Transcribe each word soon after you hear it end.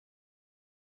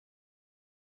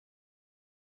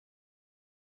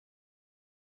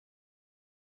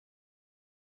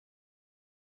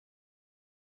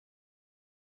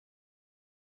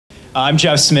I'm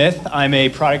Jeff Smith. I'm a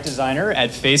product designer at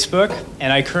Facebook,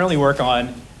 and I currently work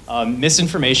on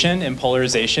misinformation and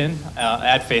polarization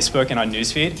at Facebook and on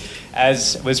Newsfeed.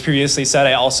 As was previously said,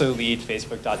 I also lead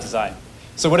Facebook.design.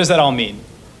 So what does that all mean?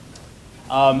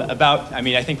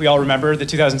 I think we all remember the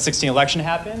 2016 election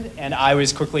happened, and I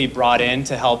was quickly brought in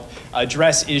to help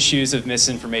address issues of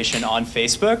misinformation on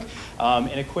Facebook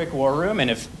in a quick war room, and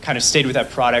have kind of stayed with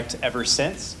that product ever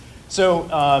since. So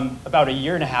about a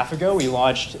year and a half ago, we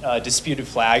launched Disputed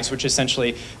Flags, which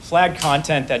essentially flagged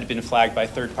content that had been flagged by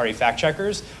third-party fact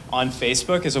checkers on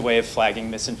Facebook as a way of flagging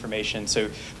misinformation. So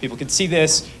people could see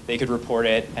this, they could report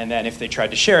it, and then if they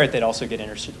tried to share it, they'd also get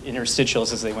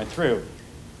interstitials as they went through.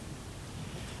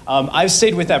 I've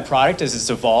stayed with that product as it's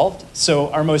evolved. So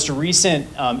our most recent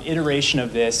iteration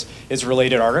of this is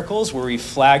related articles, where we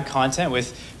flag content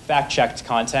with fact-checked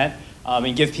content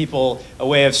and give people a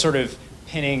way of sort of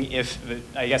pinning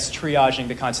triaging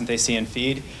the content they see in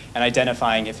feed and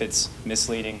identifying if it's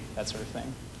misleading, that sort of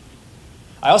thing.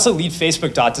 I also lead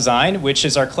Facebook.design, which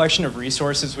is our collection of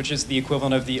resources, which is the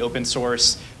equivalent of the open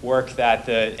source work that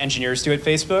the engineers do at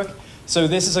Facebook. So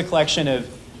this is a collection of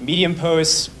Medium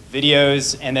posts,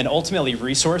 videos, and then ultimately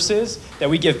resources that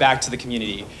we give back to the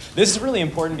community. This is really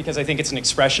important because I think it's an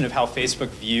expression of how Facebook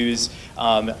views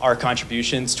our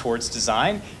contributions towards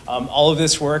design. All of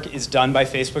this work is done by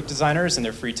Facebook designers in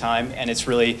their free time, and it's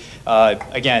really,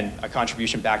 again, a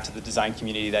contribution back to the design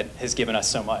community that has given us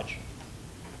so much.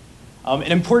 An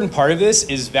important part of this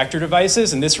is vector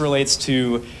devices, and this relates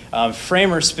to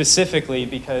Framer specifically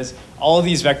because all of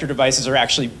these vector devices are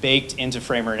actually baked into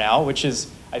Framer now, which is,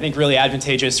 I think, really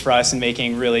advantageous for us in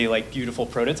making really beautiful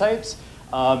prototypes.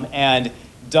 And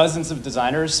dozens of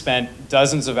designers spent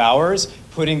dozens of hours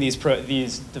putting these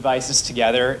devices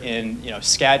together in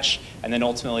Sketch and then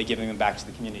ultimately giving them back to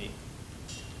the community.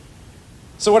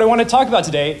 So what I want to talk about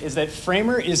today is that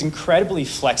Framer is incredibly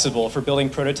flexible for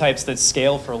building prototypes that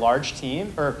scale for large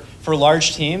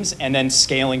teams and then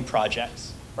scaling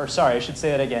projects. Or sorry, I should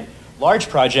say that again. Large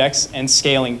projects and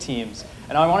scaling teams.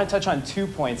 And I want to touch on 2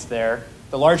 points there: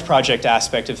 the large project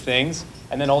aspect of things,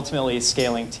 and then ultimately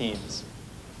scaling teams.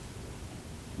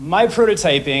 My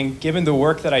prototyping, given the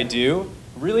work that I do,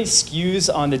 really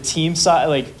skews on the team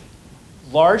size,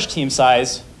 large team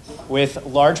size with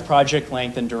large project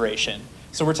length and duration.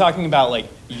 So we're talking about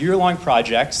year-long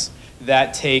projects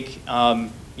that take a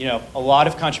lot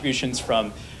of contributions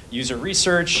from user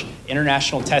research,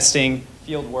 international testing,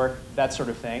 field work, that sort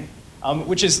of thing,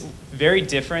 which is very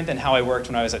different than how I worked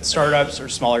when I was at startups or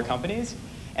smaller companies.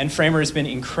 And Framer has been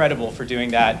incredible for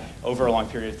doing that over a long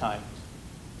period of time.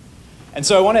 And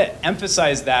so I want to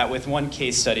emphasize that with one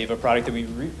case study of a product that we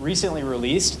recently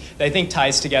released that I think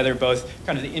ties together both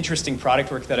kind of the interesting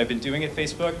product work that I've been doing at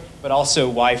Facebook, but also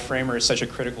why Framer is such a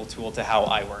critical tool to how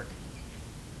I work.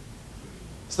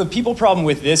 So the people problem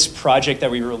with this project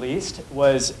that we released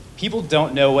was people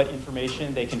don't know what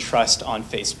information they can trust on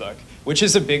Facebook, which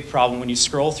is a big problem when you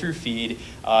scroll through feed,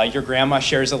 your grandma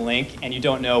shares a link and you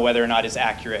don't know whether or not it's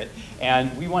accurate.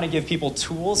 And we want to give people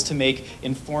tools to make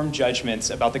informed judgments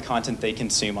about the content they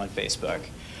consume on Facebook.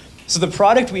 So the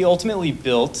product we ultimately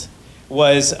built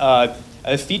was a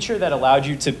feature that allowed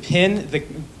you to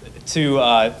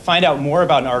find out more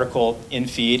about an article in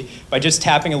feed by just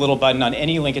tapping a little button on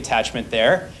any link attachment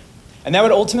there. And that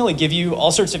would ultimately give you all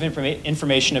sorts of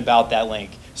information about that link.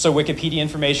 So Wikipedia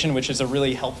information, which is a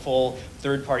really helpful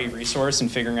third-party resource in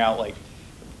figuring out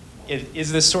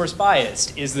is this source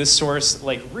biased? Is this source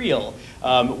real?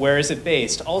 Where is it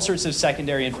based? All sorts of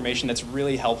secondary information that's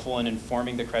really helpful in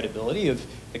informing the credibility of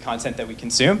the content that we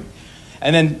consume.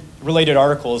 And then related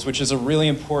articles, which is a really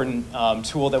important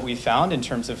tool that we found in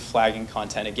terms of flagging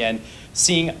content. Again,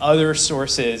 seeing other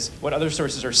sources, what other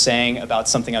sources are saying about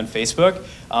something on Facebook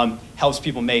helps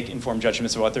people make informed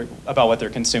judgments about what they're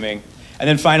consuming. And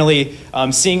then finally,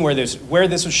 seeing where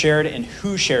this was shared and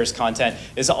who shares content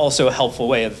is also a helpful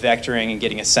way of vectoring and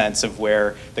getting a sense of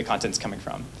where the content's coming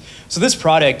from. So this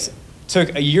product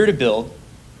took a year to build,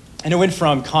 and it went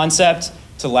from concept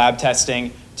to lab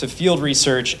testing to field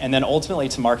research, and then ultimately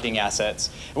to marketing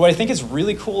assets. And what I think is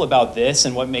really cool about this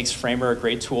and what makes Framer a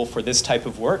great tool for this type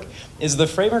of work is the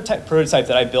Framer prototype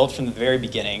that I built from the very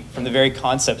beginning, from the very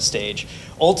concept stage,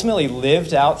 ultimately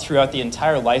lived out throughout the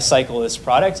entire life cycle of this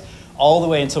product, all the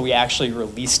way until we actually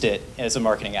released it as a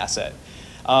marketing asset.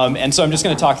 And so I'm just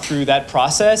going to talk through that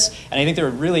process, and I think there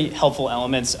are really helpful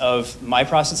elements of my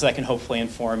process that can hopefully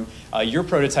inform your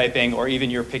prototyping or even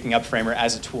your picking up Framer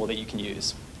as a tool that you can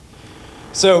use.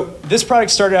 So this product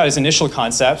started out as initial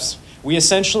concepts. we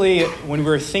essentially, when we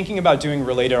were thinking about doing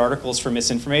related articles for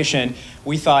misinformation,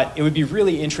 we thought it would be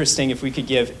really interesting if we could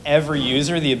give every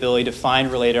user the ability to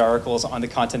find related articles on the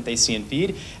content they see in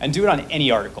feed and do it on any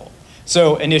article.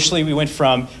 So initially we went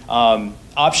from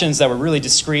options that were really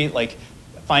discrete, like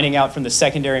finding out from the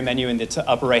secondary menu in the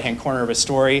upper right-hand corner of a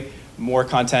story, more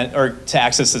content, or to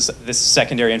access this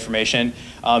secondary information.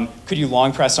 Could you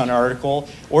long press on an article?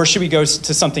 Or should we go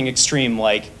to something extreme,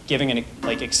 like giving an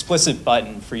explicit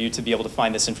button for you to be able to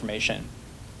find this information?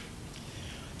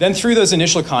 Then through those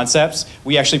initial concepts,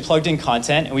 we actually plugged in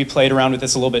content and we played around with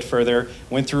this a little bit further,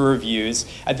 went through reviews.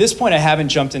 At this point, I haven't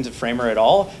jumped into Framer at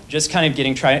all, just kind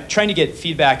of trying to get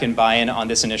feedback and buy-in on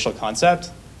this initial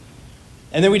concept.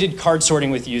 And then we did card sorting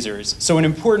with users. So an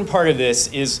important part of this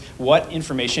is what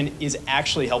information is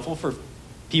actually helpful for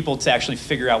people to actually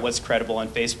figure out what's credible on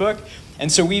Facebook. And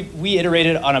so we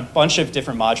iterated on a bunch of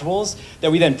different modules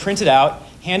that we then printed out,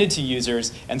 handed to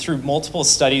users, and through multiple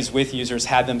studies with users,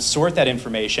 had them sort that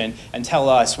information and tell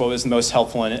us what was most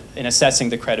helpful in assessing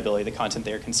the credibility of the content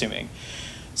they are consuming.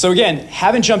 So again,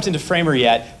 haven't jumped into Framer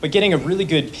yet, but getting a really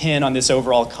good pin on this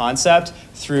overall concept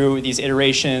through these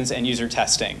iterations and user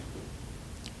testing.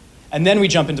 And then we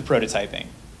jump into prototyping.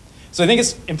 So I think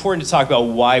it's important to talk about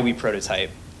why we prototype.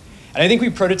 And I think we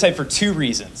prototype for two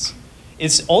reasons.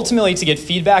 It's ultimately to get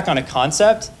feedback on a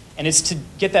concept, and it's to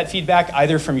get that feedback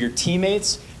either from your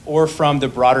teammates or from the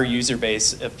broader user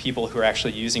base of people who are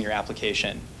actually using your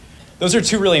application. Those are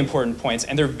two really important points,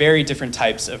 and they're very different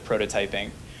types of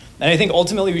prototyping. And I think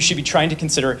ultimately we should be trying to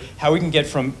consider how we can get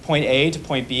from point A to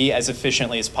point B as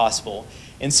efficiently as possible.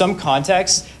 In some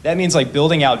contexts, that means like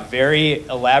building out very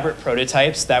elaborate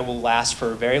prototypes that will last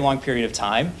for a very long period of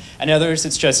time. And others,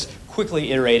 it's just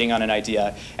quickly iterating on an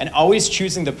idea and always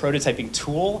choosing the prototyping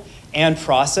tool and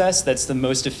process that's the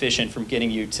most efficient from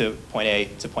getting you to point A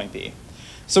to point B.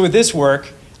 So with this work,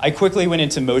 I quickly went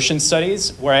into motion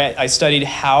studies where I studied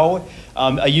how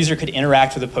a user could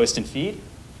interact with a post and feed.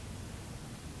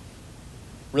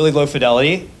 Really low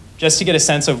fidelity, just to get a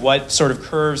sense of what sort of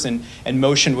curves and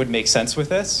motion would make sense with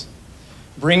this.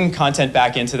 Bring content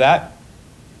back into that.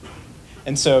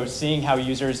 And so seeing how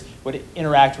users would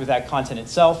interact with that content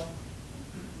itself.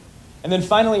 And then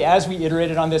finally, as we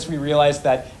iterated on this, we realized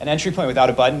that an entry point without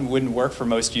a button wouldn't work for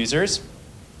most users.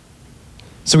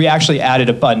 So we actually added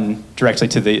a button directly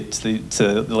to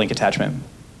the link attachment.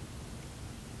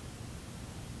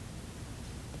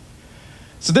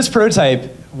 So this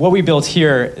prototype, what we built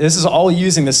here, this is all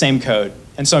using the same code.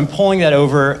 And so I'm pulling that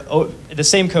the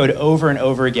same code over and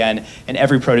over again in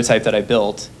every prototype that I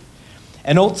built.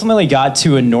 And ultimately got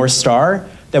to a North Star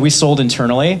that we sold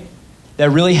internally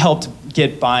that really helped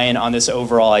get buy-in on this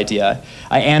overall idea.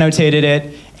 I annotated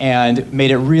it and made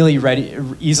it really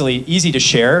easy to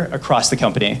share across the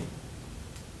company.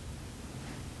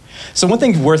 So one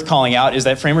thing worth calling out is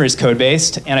that Framer is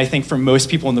code-based, and I think for most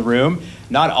people in the room,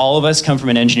 not all of us come from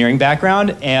an engineering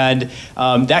background, and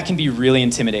that can be really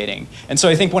intimidating. And so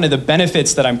I think one of the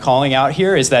benefits that I'm calling out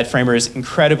here is that Framer is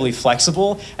incredibly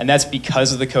flexible, and that's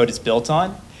because of the code it's built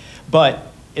on,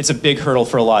 but it's a big hurdle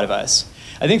for a lot of us.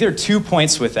 I think there are 2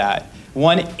 points with that.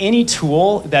 One, any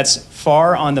tool that's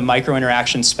far on the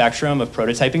micro-interaction spectrum of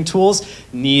prototyping tools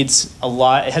needs a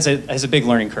lot, has a big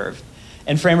learning curve.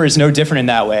 And Framer is no different in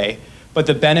that way, but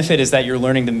the benefit is that you're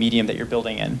learning the medium that you're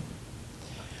building in.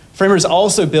 Framer's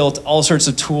also built all sorts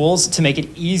of tools to make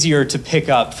it easier to pick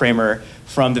up Framer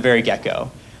from the very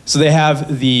get-go. So they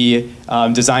have the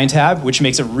design tab, which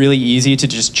makes it really easy to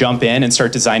just jump in and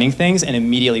start designing things and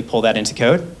immediately pull that into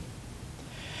code.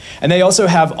 And they also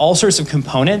have all sorts of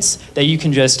components that you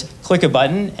can just click a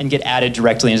button and get added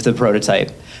directly into the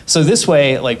prototype. So this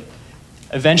way, like,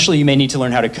 eventually you may need to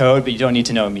learn how to code, but you don't need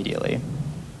to know immediately.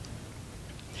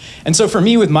 And so for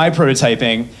me, with my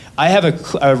prototyping, I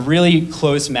have a really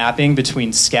close mapping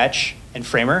between Sketch and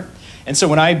Framer. And so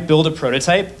when I build a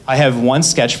prototype, I have one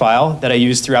Sketch file that I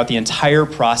use throughout the entire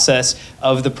process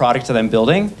of the product that I'm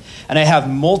building. And I have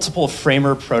multiple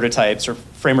Framer prototypes or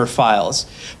Framer files.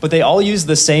 But they all use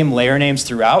the same layer names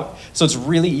throughout. So it's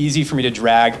really easy for me to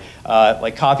drag,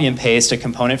 like copy and paste a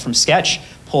component from Sketch,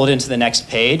 pull it into the next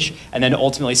page, and then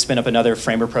ultimately spin up another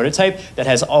Framer prototype that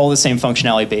has all the same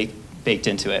functionality baked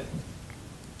into it.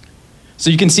 So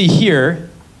you can see here,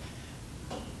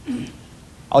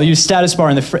 I'll use status bar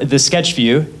in the Sketch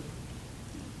view,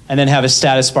 and then have a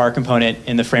status bar component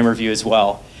in the Framer view as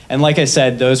well. And like I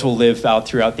said, those will live out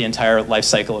throughout the entire life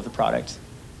cycle of the product.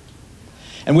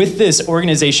 And with this,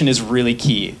 organization is really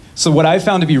key. So what I've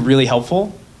found to be really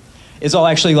helpful is I'll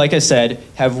actually, like I said,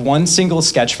 have one single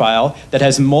Sketch file that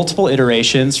has multiple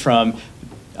iterations from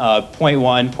point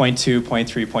 1, point 2, point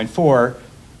 3, point 4,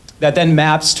 that then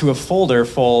maps to a folder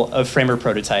full of Framer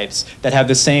prototypes that have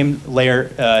the same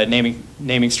layer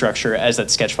naming structure as that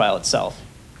sketch file itself.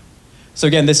 So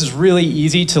again, this is really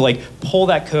easy to like pull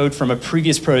that code from a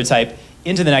previous prototype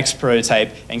into the next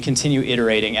prototype and continue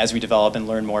iterating as we develop and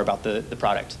learn more about the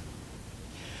product.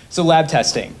 So lab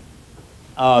testing.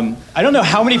 I don't know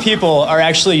how many people are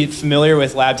actually familiar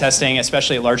with lab testing,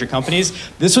 especially at larger companies.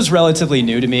 This was relatively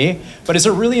new to me, but it's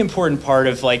a really important part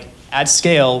of like, at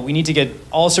scale, we need to get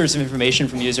all sorts of information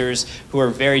from users who are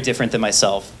very different than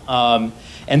myself.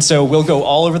 And so we'll go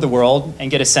all over the world and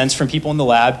get a sense from people in the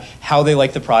lab how they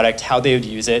like the product, how they would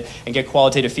use it, and get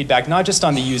qualitative feedback, not just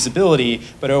on the usability,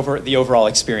 but over the overall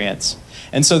experience.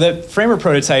 And so the Framer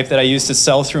prototype that I use to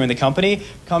sell through in the company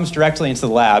comes directly into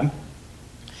the lab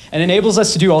and enables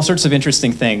us to do all sorts of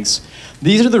interesting things.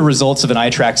 These are the results of an eye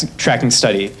tracking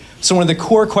study. So one of the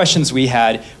core questions we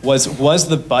had was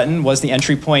the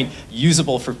entry point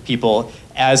usable for people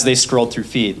as they scrolled through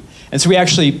feed? And so we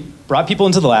actually brought people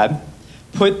into the lab,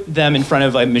 put them in front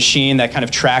of a machine that kind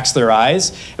of tracks their eyes,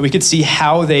 and we could see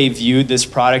how they viewed this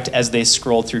product as they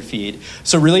scrolled through feed.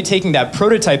 So really taking that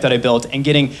prototype that I built and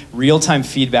getting real-time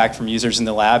feedback from users in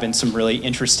the lab in some really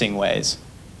interesting ways.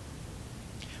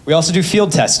 We also do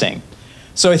field testing.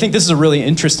 So I think this is a really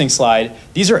interesting slide.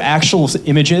 These are actual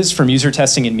images from user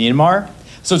testing in Myanmar.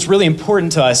 So it's really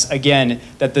important to us, again,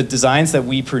 that the designs that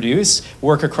we produce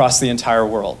work across the entire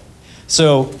world.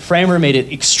 So Framer made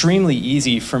it extremely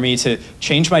easy for me to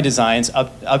change my designs,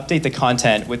 update the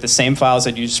content with the same files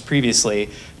I'd used previously,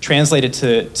 translate it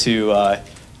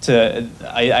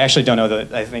I actually don't know,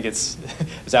 I think it's,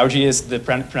 Zauji is the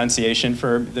pronunciation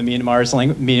for the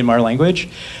Myanmar language.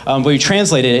 But we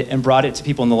translated it and brought it to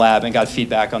people in the lab and got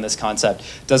feedback on this concept.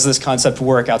 Does this concept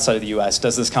work outside of the US?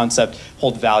 Does this concept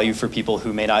hold value for people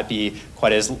who may not be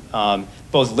quite as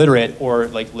both literate or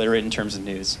like literate in terms of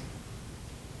news?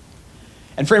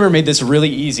 And Framer made this really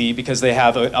easy because they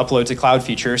have an upload to cloud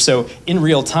feature. So in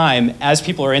real time, as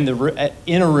people are in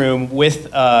a room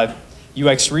with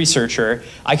UX researcher,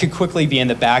 I could quickly be in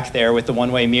the back there with the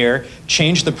one-way mirror,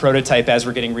 change the prototype as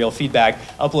we're getting real feedback,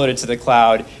 upload it to the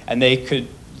cloud, and they could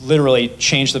literally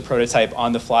change the prototype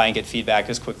on the fly and get feedback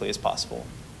as quickly as possible.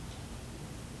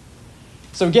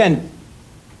 So again,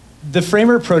 the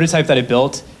Framer prototype that I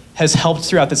built has helped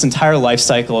throughout this entire life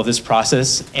cycle of this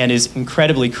process and is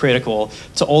incredibly critical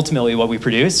to ultimately what we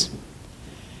produce.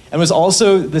 And was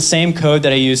also the same code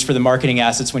that I used for the marketing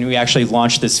assets when we actually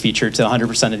launched this feature to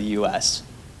 100% of the US.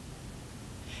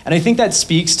 And I think that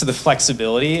speaks to the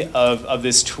flexibility of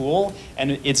this tool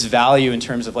and its value in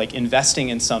terms of like investing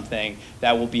in something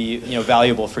that will be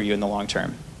valuable for you in the long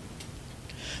term.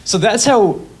 So that's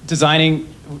how designing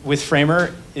with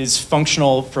Framer is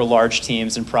functional for large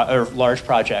teams and large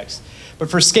projects.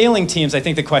 But for scaling teams, I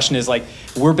think the question is like,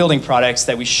 we're building products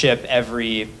that we ship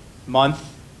every month,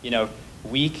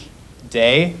 week,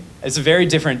 day. It's a very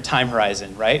different time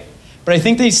horizon, right? But I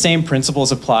think these same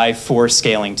principles apply for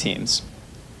scaling teams.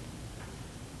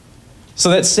 So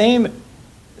that same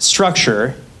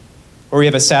structure, where we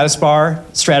have a status bar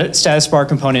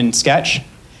component in Sketch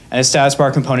and a status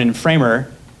bar component in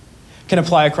Framer, can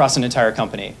apply across an entire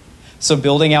company. So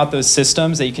building out those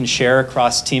systems that you can share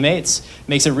across teammates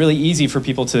makes it really easy for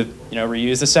people to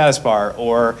reuse the status bar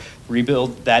or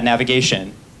rebuild that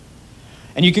navigation.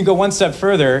 And you can go one step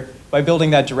further by building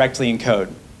that directly in code.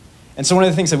 And so one of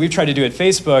the things that we've tried to do at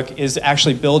Facebook is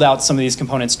actually build out some of these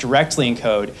components directly in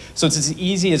code. So it's as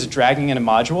easy as dragging in a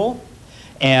module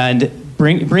and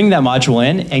bring that module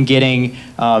in and getting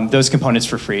those components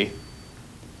for free.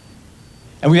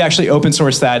 And we've actually open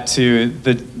sourced that to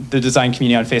the design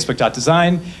community on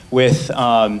facebook.design with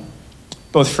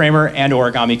both Framer and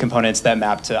Origami components that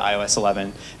map to iOS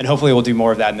 11. And hopefully we'll do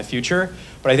more of that in the future.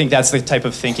 But I think that's the type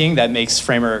of thinking that makes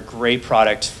Framer a great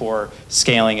product for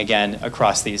scaling, again,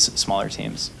 across these smaller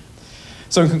teams.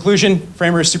 So in conclusion,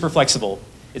 Framer is super flexible.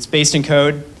 It's based in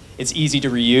code, it's easy to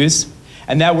reuse,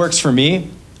 and that works for me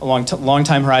along long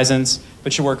time horizons,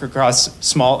 but should work across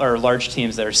small or large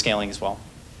teams that are scaling as well.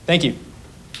 Thank you.